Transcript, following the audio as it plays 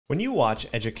When you watch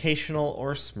educational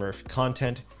or Smurf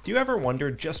content, do you ever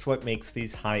wonder just what makes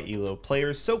these high elo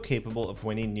players so capable of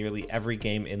winning nearly every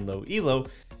game in low elo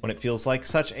when it feels like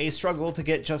such a struggle to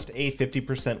get just a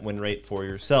 50% win rate for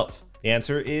yourself? The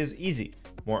answer is easy.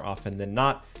 More often than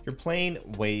not, you're playing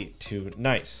way too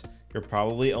nice. You're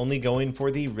probably only going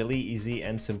for the really easy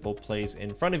and simple plays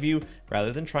in front of you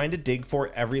rather than trying to dig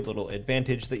for every little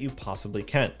advantage that you possibly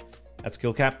can. At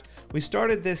SkillCapped, we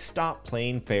started this Stop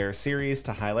Playing Fair series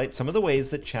to highlight some of the ways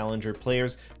that challenger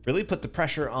players really put the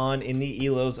pressure on in the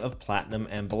elos of platinum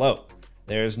and below.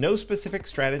 There's no specific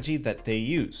strategy that they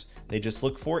use. They just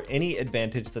look for any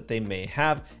advantage that they may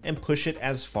have and push it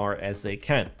as far as they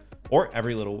can, or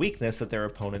every little weakness that their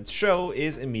opponents show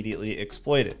is immediately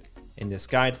exploited. In this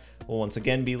guide, we'll once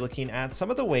again be looking at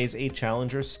some of the ways a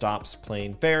challenger stops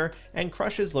playing fair and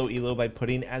crushes low elo by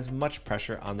putting as much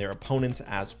pressure on their opponents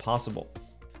as possible.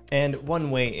 And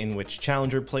one way in which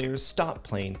challenger players stop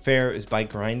playing fair is by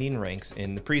grinding ranks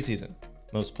in the preseason.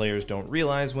 Most players don't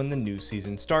realize when the new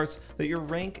season starts that your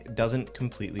rank doesn't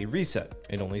completely reset,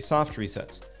 it only soft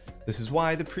resets. This is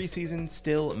why the preseason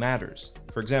still matters.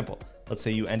 For example, let's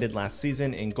say you ended last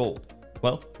season in gold.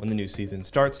 Well, when the new season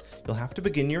starts, you'll have to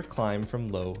begin your climb from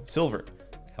low silver.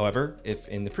 However, if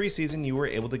in the preseason you were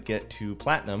able to get to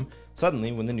platinum,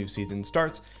 suddenly when the new season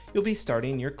starts, you'll be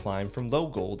starting your climb from low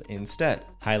gold instead.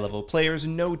 High-level players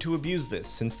know to abuse this,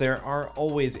 since there are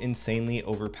always insanely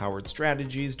overpowered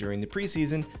strategies during the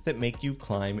preseason that make you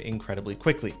climb incredibly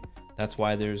quickly. That's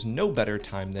why there's no better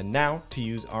time than now to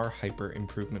use our hyper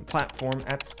improvement platform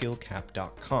at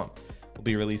skillcap.com. We'll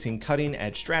be releasing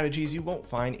cutting-edge strategies you won't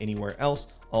find anywhere else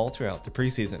all throughout the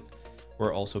preseason.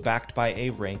 We're also backed by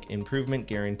a rank improvement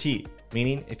guarantee,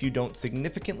 meaning if you don't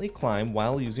significantly climb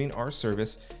while using our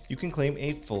service, you can claim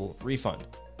a full refund.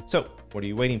 So, what are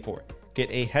you waiting for? Get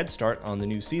a head start on the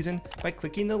new season by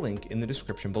clicking the link in the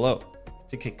description below.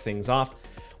 To kick things off,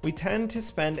 we tend to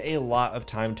spend a lot of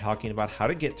time talking about how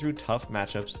to get through tough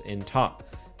matchups in top.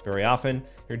 Very often,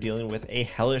 you're dealing with a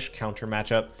hellish counter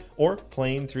matchup or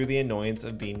playing through the annoyance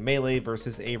of being melee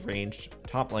versus a ranged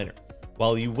top laner.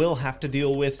 While you will have to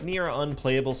deal with near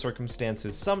unplayable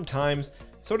circumstances sometimes,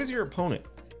 so does your opponent.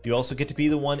 You also get to be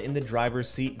the one in the driver's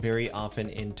seat very often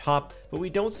in top, but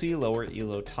we don't see lower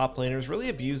elo top laners really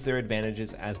abuse their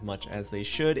advantages as much as they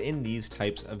should in these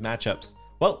types of matchups.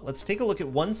 Well, let's take a look at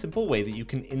one simple way that you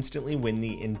can instantly win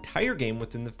the entire game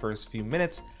within the first few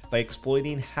minutes by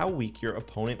exploiting how weak your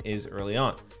opponent is early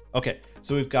on. Okay,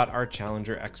 so we've got our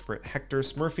challenger expert Hector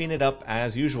smurfing it up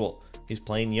as usual. He's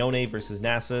playing Yone versus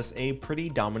Nasus, a pretty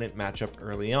dominant matchup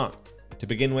early on. To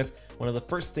begin with, one of the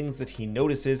first things that he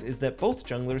notices is that both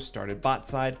junglers started bot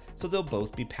side, so they'll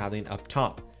both be pathing up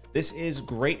top. This is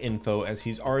great info as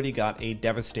he's already got a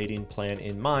devastating plan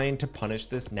in mind to punish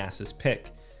this Nasus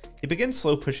pick. He begins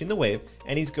slow pushing the wave,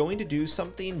 and he's going to do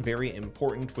something very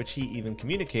important which he even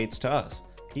communicates to us.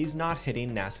 He's not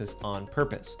hitting Nasus on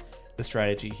purpose. The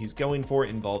strategy he's going for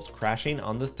involves crashing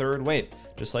on the third wave,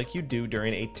 just like you do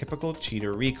during a typical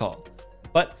cheater recall.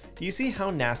 But do you see how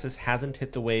Nasus hasn't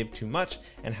hit the wave too much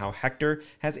and how Hector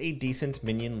has a decent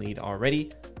minion lead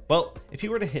already? Well, if he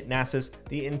were to hit Nasus,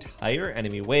 the entire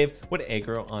enemy wave would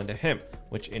aggro onto him,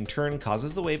 which in turn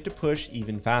causes the wave to push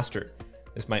even faster.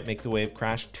 This might make the wave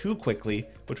crash too quickly,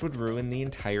 which would ruin the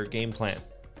entire game plan.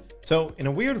 So, in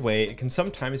a weird way, it can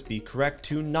sometimes be correct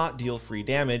to not deal free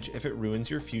damage if it ruins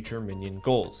your future minion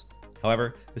goals.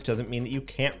 However, this doesn't mean that you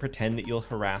can't pretend that you'll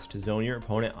harass to zone your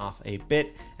opponent off a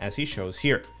bit, as he shows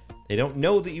here. They don't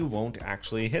know that you won't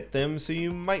actually hit them, so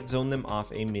you might zone them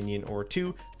off a minion or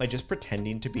two by just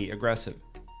pretending to be aggressive.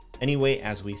 Anyway,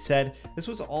 as we said, this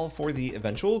was all for the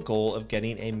eventual goal of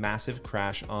getting a massive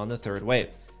crash on the third wave.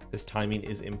 This timing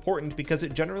is important because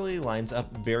it generally lines up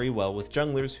very well with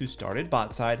junglers who started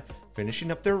bot side,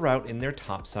 finishing up their route in their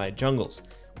top side jungles.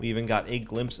 We even got a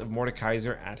glimpse of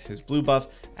Mordekaiser at his blue buff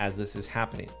as this is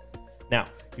happening. Now,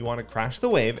 you want to crash the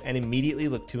wave and immediately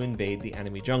look to invade the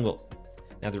enemy jungle.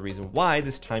 Now, the reason why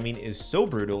this timing is so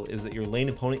brutal is that your lane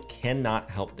opponent cannot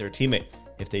help their teammate.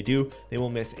 If they do, they will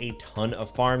miss a ton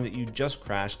of farm that you just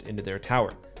crashed into their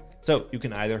tower. So you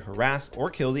can either harass or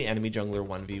kill the enemy jungler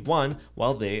 1v1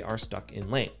 while they are stuck in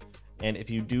lane. And if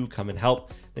you do come and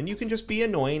help, then you can just be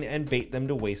annoying and bait them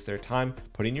to waste their time,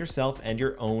 putting yourself and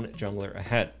your own jungler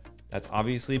ahead. That's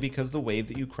obviously because the wave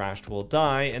that you crashed will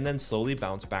die and then slowly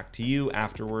bounce back to you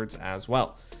afterwards as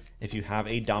well. If you have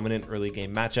a dominant early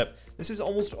game matchup, this is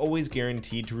almost always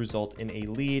guaranteed to result in a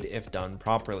lead if done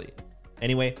properly.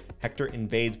 Anyway, Hector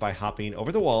invades by hopping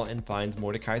over the wall and finds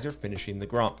Mordekaiser finishing the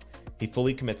Gromp. He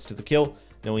fully commits to the kill,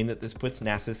 knowing that this puts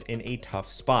Nasus in a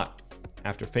tough spot.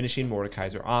 After finishing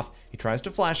Mordekaiser off, he tries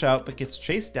to flash out but gets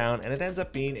chased down, and it ends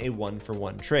up being a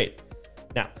 1-for-1 trade.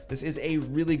 Now, this is a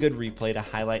really good replay to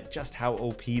highlight just how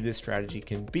OP this strategy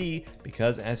can be,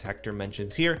 because as Hector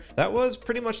mentions here, that was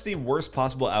pretty much the worst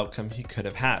possible outcome he could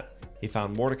have had. He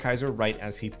found Mordekaiser right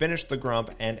as he finished the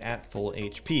Gromp and at full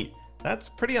HP. That's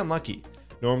pretty unlucky.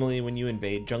 Normally when you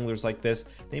invade junglers like this,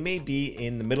 they may be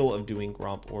in the middle of doing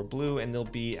Gromp or Blue and they'll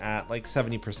be at like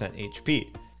 70%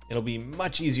 HP. It'll be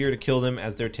much easier to kill them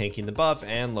as they're tanking the buff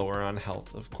and lower on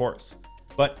health, of course.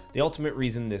 But the ultimate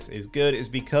reason this is good is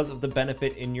because of the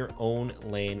benefit in your own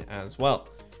lane as well.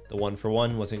 The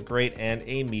 1-for-1 wasn't great and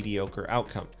a mediocre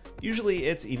outcome. Usually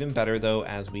it's even better though,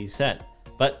 as we said.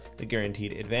 But the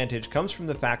guaranteed advantage comes from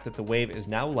the fact that the wave is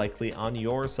now likely on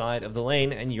your side of the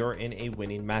lane and you're in a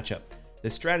winning matchup.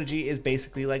 This strategy is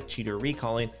basically like cheater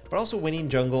recalling, but also winning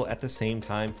jungle at the same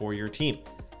time for your team.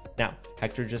 Now,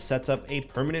 Hector just sets up a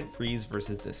permanent freeze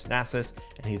versus this Nasus,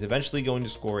 and he's eventually going to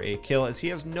score a kill as he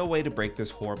has no way to break this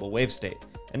horrible wave state.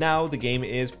 And now the game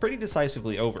is pretty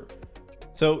decisively over.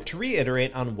 So to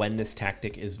reiterate on when this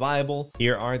tactic is viable,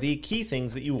 here are the key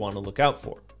things that you want to look out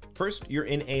for. First, you're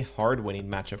in a hard winning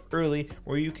matchup early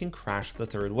where you can crash the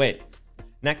third wave.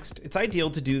 Next, it's ideal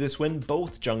to do this when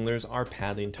both junglers are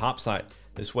pathing topside.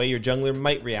 This way your jungler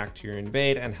might react to your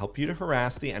invade and help you to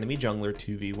harass the enemy jungler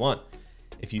 2v1.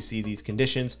 If you see these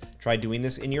conditions, try doing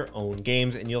this in your own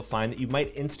games and you'll find that you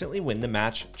might instantly win the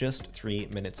match just 3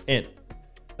 minutes in.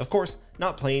 Of course,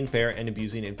 not playing fair and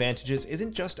abusing advantages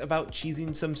isn't just about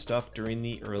cheesing some stuff during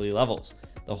the early levels.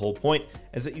 The whole point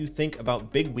is that you think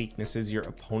about big weaknesses your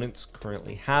opponents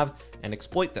currently have and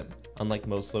exploit them, unlike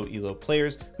most low elo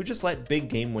players who just let big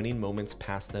game winning moments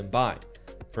pass them by.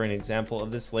 For an example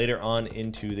of this later on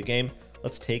into the game,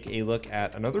 let's take a look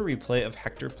at another replay of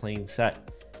Hector playing Set.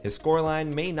 His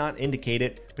scoreline may not indicate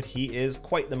it, but he is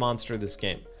quite the monster this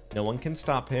game. No one can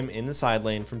stop him in the side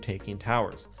lane from taking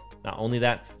towers. Not only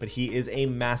that, but he is a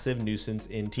massive nuisance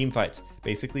in teamfights,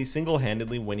 basically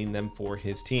single-handedly winning them for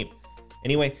his team.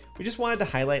 Anyway, we just wanted to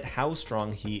highlight how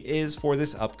strong he is for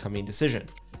this upcoming decision.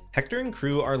 Hector and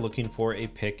crew are looking for a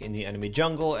pick in the enemy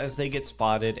jungle as they get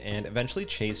spotted and eventually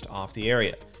chased off the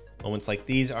area. Moments like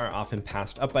these are often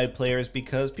passed up by players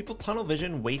because people tunnel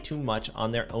vision way too much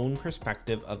on their own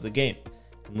perspective of the game.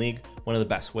 In League, one of the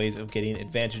best ways of getting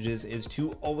advantages is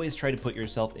to always try to put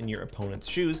yourself in your opponent's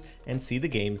shoes and see the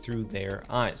game through their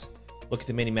eyes. Look at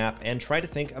the minimap and try to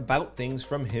think about things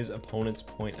from his opponent's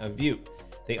point of view.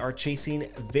 They are chasing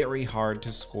very hard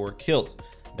to score kills,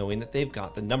 knowing that they've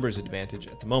got the numbers advantage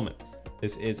at the moment.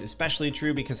 This is especially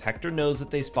true because Hector knows that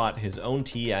they spot his own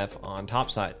TF on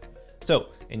topside. So,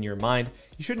 in your mind,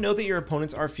 you should know that your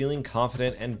opponents are feeling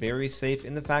confident and very safe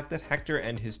in the fact that Hector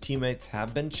and his teammates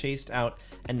have been chased out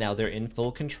and now they're in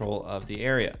full control of the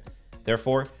area.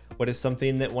 Therefore, what is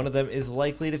something that one of them is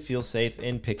likely to feel safe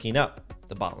in picking up?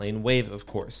 The bot lane wave, of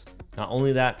course. Not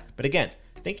only that, but again,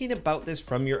 thinking about this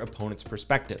from your opponent's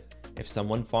perspective. If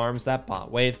someone farms that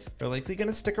bot wave, they're likely going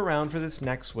to stick around for this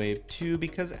next wave too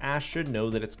because Ashe should know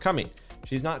that it's coming.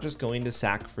 She's not just going to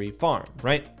sack free farm,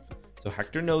 right? So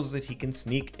Hector knows that he can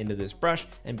sneak into this brush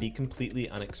and be completely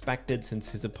unexpected since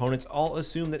his opponents all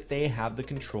assume that they have the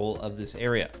control of this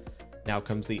area. Now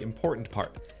comes the important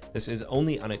part. This is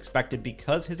only unexpected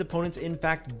because his opponents in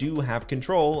fact do have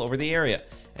control over the area,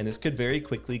 and this could very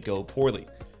quickly go poorly.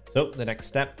 So the next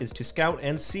step is to scout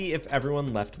and see if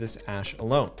everyone left this Ashe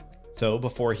alone. So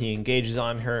before he engages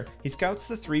on her, he scouts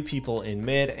the 3 people in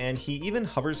mid and he even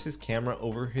hovers his camera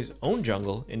over his own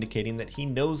jungle, indicating that he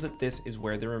knows that this is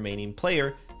where the remaining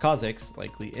player, Kha'Zix,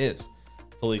 likely is.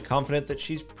 Fully confident that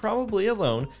she's probably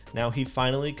alone, now he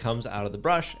finally comes out of the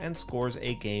brush and scores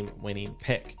a game-winning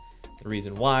pick. The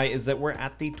reason why is that we're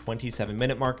at the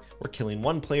 27-minute mark, where killing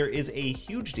one player is a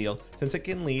huge deal since it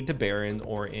can lead to Baron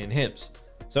or inhibs.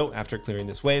 So after clearing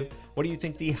this wave, what do you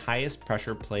think the highest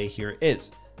pressure play here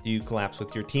is? Do you collapse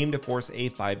with your team to force a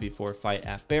 5v4 fight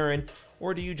at Baron,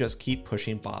 or do you just keep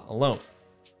pushing bot alone?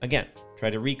 Again,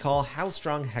 try to recall how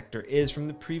strong Hector is from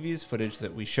the previous footage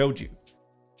that we showed you.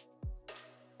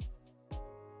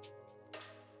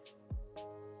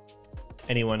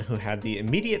 Anyone who had the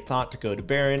immediate thought to go to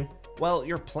Baron, well,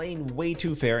 you're playing way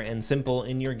too fair and simple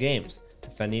in your games.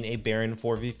 Defending a Baron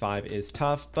 4v5 is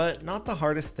tough, but not the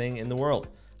hardest thing in the world.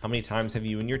 How many times have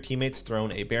you and your teammates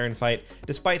thrown a Baron fight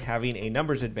despite having a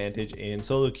numbers advantage in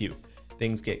solo queue?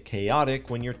 Things get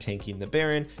chaotic when you're tanking the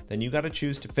Baron, then you gotta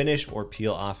choose to finish or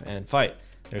peel off and fight.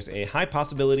 There's a high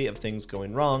possibility of things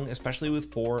going wrong, especially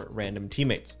with 4 random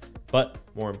teammates. But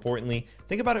more importantly,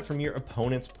 think about it from your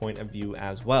opponent's point of view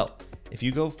as well. If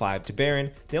you go 5 to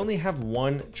Baron, they only have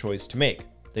one choice to make.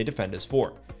 They defend as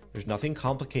 4. There's nothing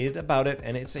complicated about it,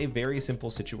 and it's a very simple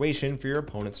situation for your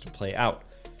opponents to play out.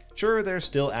 Sure, they're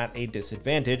still at a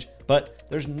disadvantage, but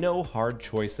there's no hard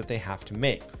choice that they have to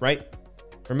make, right?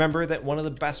 Remember that one of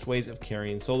the best ways of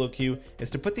carrying solo queue is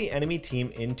to put the enemy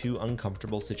team into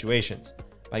uncomfortable situations.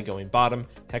 By going bottom,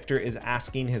 Hector is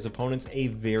asking his opponents a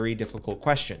very difficult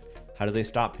question. How do they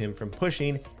stop him from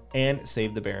pushing and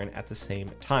save the Baron at the same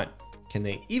time? Can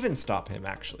they even stop him,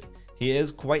 actually? He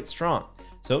is quite strong.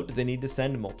 So do they need to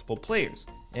send multiple players?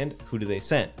 And who do they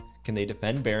send? Can they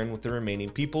defend Baron with the remaining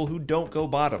people who don't go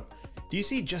bottom? Do you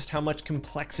see just how much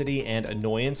complexity and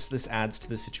annoyance this adds to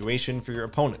the situation for your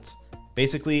opponents?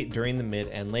 Basically, during the mid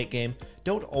and late game,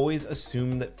 don't always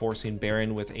assume that forcing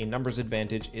Baron with a numbers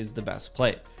advantage is the best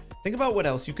play. Think about what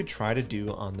else you could try to do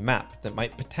on the map that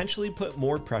might potentially put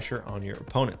more pressure on your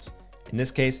opponents. In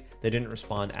this case, they didn't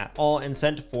respond at all and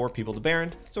sent 4 people to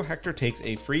Baron, so Hector takes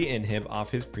a free inhib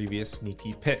off his previous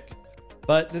sneaky pick.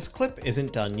 But this clip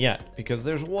isn't done yet, because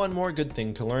there's one more good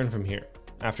thing to learn from here.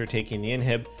 After taking the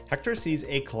inhib, Hector sees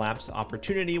a collapse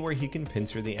opportunity where he can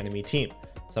pincer the enemy team.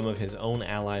 Some of his own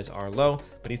allies are low,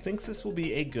 but he thinks this will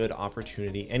be a good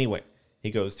opportunity anyway.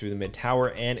 He goes through the mid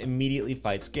tower and immediately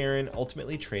fights Garen,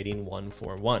 ultimately trading 1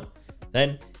 for 1.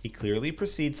 Then, he clearly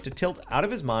proceeds to tilt out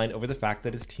of his mind over the fact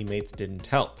that his teammates didn't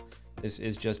help. This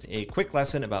is just a quick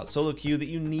lesson about solo queue that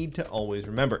you need to always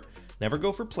remember. Never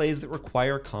go for plays that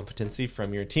require competency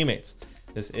from your teammates.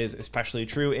 This is especially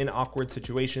true in awkward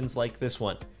situations like this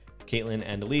one. Caitlyn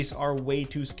and Elise are way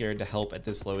too scared to help at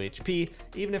this low HP,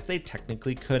 even if they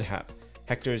technically could have.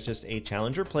 Hector is just a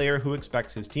challenger player who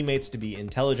expects his teammates to be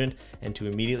intelligent and to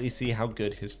immediately see how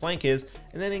good his flank is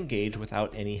and then engage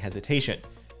without any hesitation.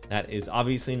 That is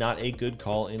obviously not a good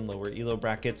call in lower elo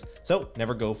brackets, so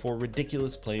never go for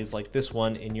ridiculous plays like this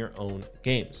one in your own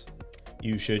games.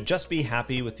 You should just be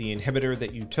happy with the inhibitor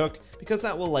that you took, because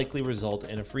that will likely result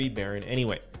in a free Baron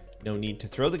anyway. No need to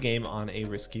throw the game on a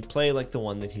risky play like the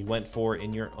one that he went for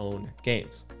in your own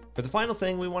games. For the final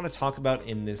thing we want to talk about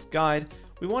in this guide,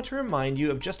 we want to remind you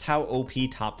of just how OP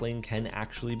top lane can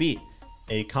actually be.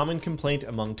 A common complaint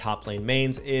among top lane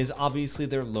mains is obviously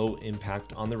their low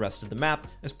impact on the rest of the map,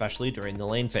 especially during the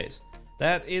lane phase.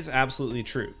 That is absolutely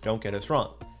true, don't get us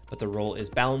wrong, but the role is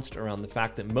balanced around the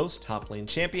fact that most top lane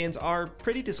champions are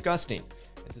pretty disgusting.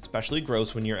 It's especially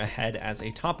gross when you're ahead as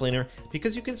a top laner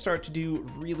because you can start to do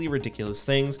really ridiculous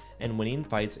things and winning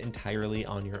fights entirely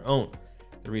on your own.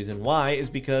 The reason why is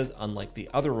because, unlike the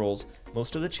other roles,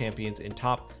 most of the champions in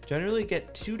top generally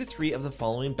get 2 to 3 of the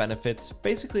following benefits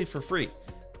basically for free.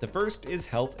 The first is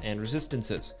health and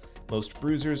resistances. Most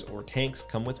bruisers or tanks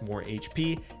come with more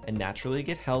HP and naturally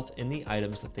get health in the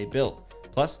items that they build.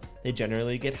 Plus, they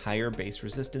generally get higher base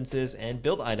resistances and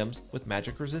build items with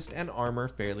magic resist and armor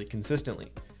fairly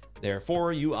consistently.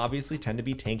 Therefore, you obviously tend to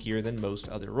be tankier than most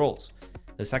other roles.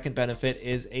 The second benefit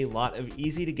is a lot of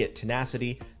easy to get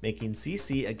tenacity, making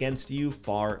CC against you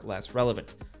far less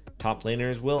relevant. Top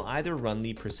laners will either run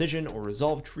the precision or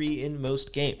resolve tree in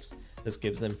most games. This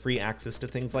gives them free access to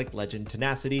things like legend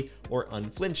tenacity or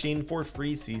unflinching for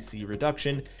free CC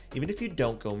reduction, even if you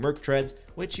don't go merc treads,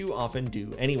 which you often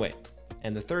do anyway.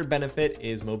 And the third benefit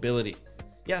is mobility.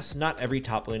 Yes, not every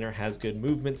top laner has good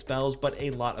movement spells, but a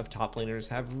lot of top laners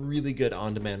have really good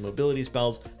on-demand mobility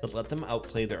spells that let them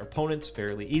outplay their opponents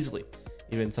fairly easily.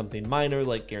 Even something minor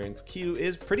like Garen's Q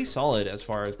is pretty solid as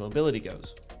far as mobility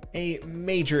goes. A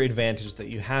major advantage that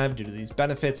you have due to these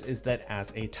benefits is that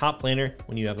as a top laner,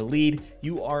 when you have a lead,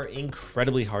 you are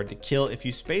incredibly hard to kill if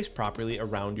you space properly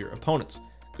around your opponents.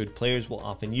 Good players will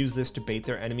often use this to bait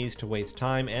their enemies to waste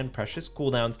time and precious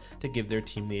cooldowns to give their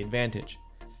team the advantage.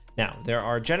 Now, there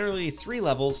are generally 3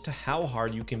 levels to how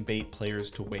hard you can bait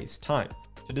players to waste time.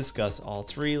 To discuss all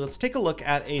 3, let's take a look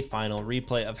at a final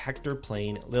replay of Hector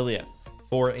playing Lilia.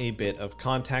 For a bit of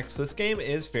context, this game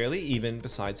is fairly even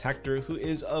besides Hector, who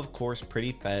is of course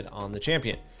pretty fed on the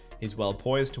champion. He's well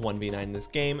poised to 1v9 this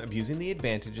game, abusing the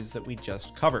advantages that we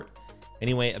just covered.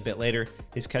 Anyway, a bit later,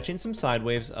 he's catching some side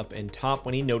waves up in top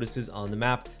when he notices on the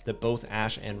map that both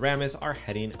Ashe and Rammus are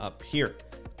heading up here.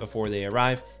 Before they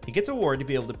arrive, he gets a ward to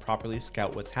be able to properly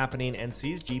scout what's happening and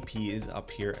sees GP is up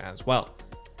here as well.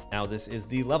 Now this is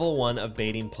the level 1 of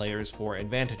baiting players for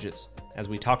advantages. As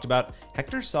we talked about,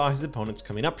 Hector saw his opponents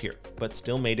coming up here, but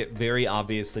still made it very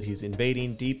obvious that he's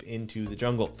invading deep into the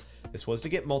jungle. This was to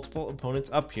get multiple opponents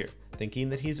up here, thinking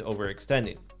that he's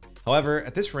overextending. However,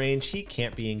 at this range, he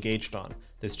can't be engaged on.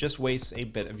 This just wastes a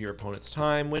bit of your opponent's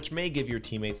time, which may give your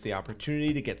teammates the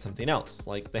opportunity to get something else,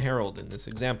 like the Herald in this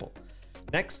example.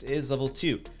 Next is level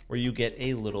 2, where you get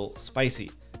a little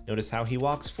spicy. Notice how he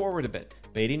walks forward a bit,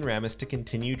 baiting Rammus to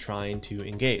continue trying to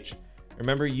engage.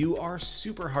 Remember, you are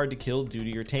super hard to kill due to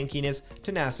your tankiness,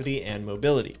 tenacity, and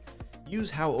mobility.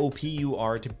 Use how OP you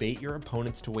are to bait your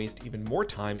opponents to waste even more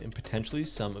time and potentially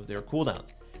some of their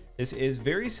cooldowns. This is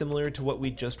very similar to what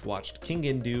we just watched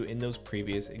Kingin do in those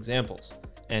previous examples.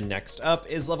 And next up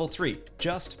is level 3,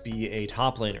 just be a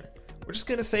top laner. We're just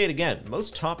gonna say it again,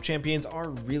 most top champions are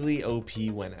really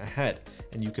OP when ahead,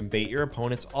 and you can bait your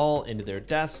opponents all into their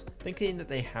deaths, thinking that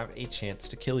they have a chance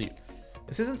to kill you.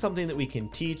 This isn't something that we can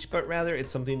teach, but rather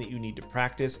it's something that you need to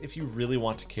practice if you really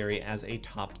want to carry as a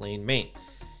top lane main.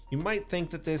 You might think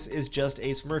that this is just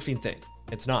a smurfing thing.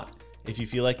 It's not. If you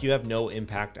feel like you have no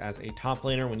impact as a top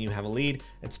laner when you have a lead,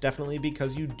 it's definitely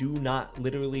because you do not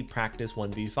literally practice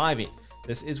 1v5ing.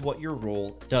 This is what your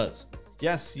role does.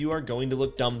 Yes, you are going to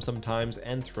look dumb sometimes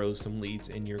and throw some leads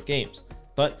in your games,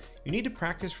 but you need to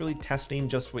practice really testing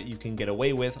just what you can get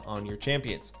away with on your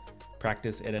champions.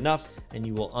 Practice it enough and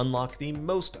you will unlock the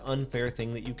most unfair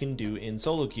thing that you can do in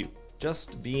solo queue,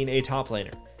 just being a top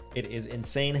laner. It is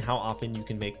insane how often you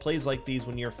can make plays like these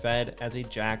when you're fed as a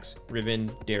Jax,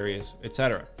 Riven, Darius,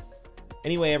 etc.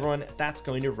 Anyway everyone, that's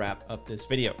going to wrap up this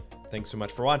video. Thanks so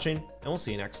much for watching, and we'll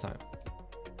see you next time.